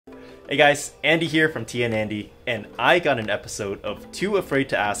Hey guys, Andy here from Tia and Andy, and I got an episode of Too Afraid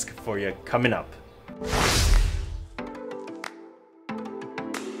to Ask for you coming up.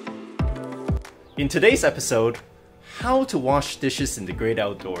 In today's episode, how to wash dishes in the great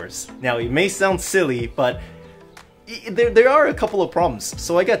outdoors. Now it may sound silly, but there are a couple of problems,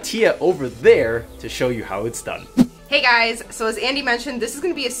 so I got Tia over there to show you how it's done. Hey guys, so as Andy mentioned, this is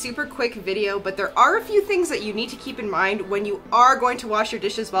going to be a super quick video, but there are a few things that you need to keep in mind when you are going to wash your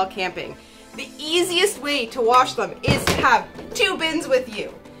dishes while camping. The easiest way to wash them is to have 2 bins with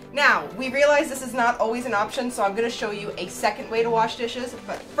you. Now, we realize this is not always an option, so I'm going to show you a second way to wash dishes,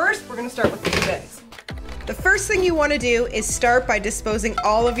 but first we're going to start with the 2 bins. The first thing you want to do is start by disposing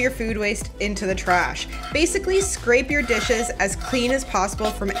all of your food waste into the trash. Basically, scrape your dishes as clean as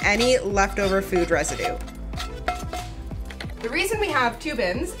possible from any leftover food residue. The reason we have 2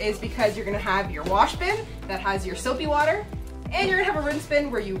 bins is because you're going to have your wash bin that has your soapy water, and you're going to have a rinse bin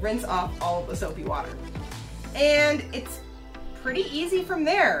where you rinse off all of the soapy water. And it's pretty easy from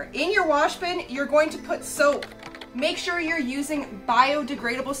there. In your wash bin, you're going to put soap. Make sure you're using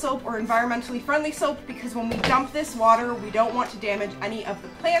biodegradable soap or environmentally friendly soap, because when we dump this water, we don't want to damage any of the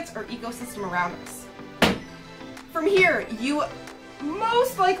plants or ecosystem around us. From here, you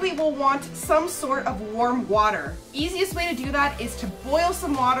most likely will want some sort of warm water. Easiest way to do that is to boil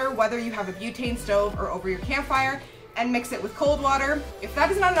some water, whether you have a butane stove or over your campfire, and mix it with cold water. If that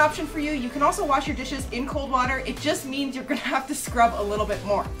is not an option for you, you can also wash your dishes in cold water. It just means you're gonna have to scrub a little bit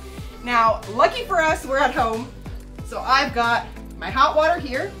more. Now, lucky for us, we're at home, so I've got my hot water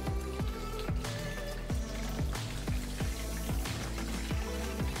here.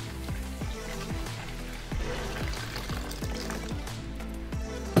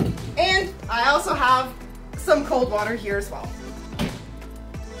 And I also have some cold water here as well.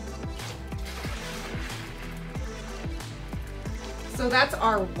 So that's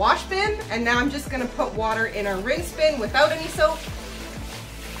our wash bin, and now I'm just gonna put water in our rinse bin without any soap.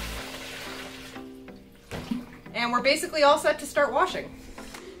 And we're basically all set to start washing.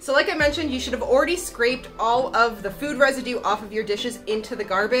 So like I mentioned, you should have already scraped all of the food residue off of your dishes into the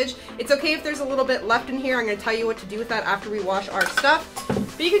garbage. It's okay if there's a little bit left in here. I'm gonna tell you what to do with that after we wash our stuff.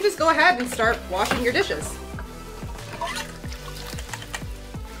 But you can just go ahead and start washing your dishes.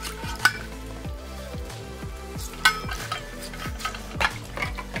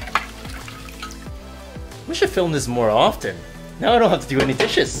 We should film this more often. Now I don't have to do any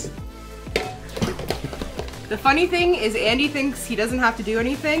dishes. The funny thing is Andy thinks he doesn't have to do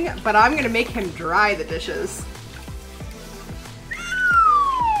anything, but I'm gonna make him dry the dishes.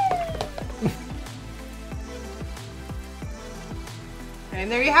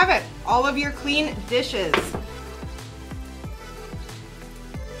 And there you have it, all of your clean dishes.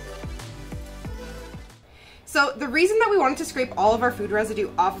 So the reason that we wanted to scrape all of our food residue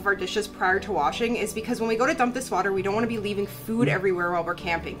off of our dishes prior to washing is because when we go to dump this water, we don't want to be leaving food everywhere while we're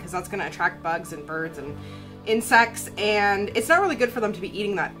camping, because that's going to attract bugs and birds and insects, and it's not really good for them to be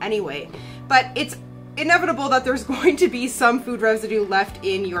eating that anyway. But it's inevitable that there's going to be some food residue left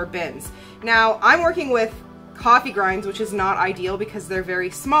in your bins. Now, I'm working with coffee grinds, which is not ideal because they're very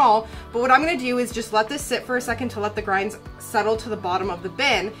small, but what I'm going to do is just let this sit for a second to let the grinds settle to the bottom of the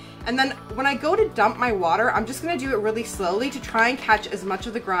bin, and then when I go to dump my water, I'm just going to do it really slowly to try and catch as much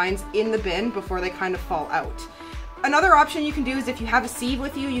of the grinds in the bin before they kind of fall out. Another option you can do is if you have a sieve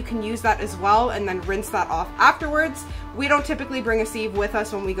with you, you can use that as well and then rinse that off afterwards. We don't typically bring a sieve with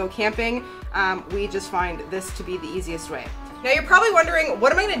us when we go camping. We just find this to be the easiest way. Now you're probably wondering,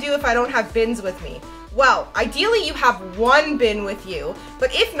 what am I going to do if I don't have bins with me? Well, ideally you have 1 bin with you, but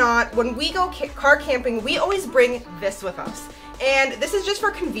if not, when we go car camping, we always bring this with us. And this is just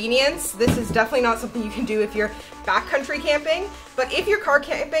for convenience. This is definitely not something you can do if you're backcountry camping, but if you're car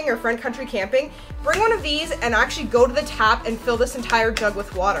camping or front country camping, bring one of these and actually go to the tap and fill this entire jug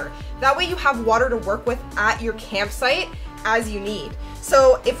with water. That way you have water to work with at your campsite as you need.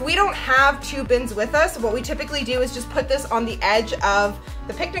 So if we don't have 2 bins with us, what we typically do is just put this on the edge of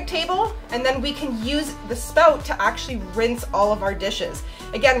the picnic table, and then we can use the spout to actually rinse all of our dishes.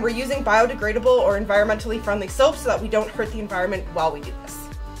 Again, we're using biodegradable or environmentally friendly soap so that we don't hurt the environment while we do this.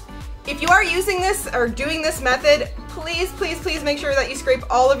 If you are using this or doing this method, please, please, please make sure that you scrape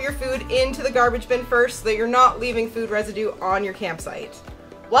all of your food into the garbage bin first so that you're not leaving food residue on your campsite.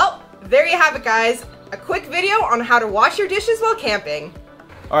 Well, there you have it, guys. A quick video on how to wash your dishes while camping.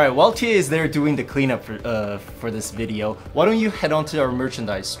 Alright, while Tia is there doing the cleanup for this video, why don't you head on to our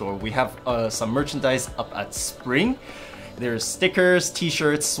merchandise store. We have some merchandise up at Spring. There's stickers,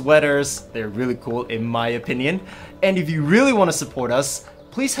 t-shirts, sweaters. They're really cool in my opinion. And if you really want to support us,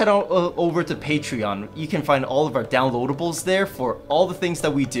 please head on over to Patreon. You can find all of our downloadables there for all the things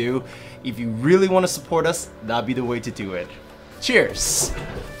that we do. If you really want to support us, that'd be the way to do it. Cheers!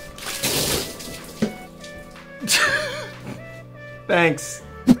 Thanks.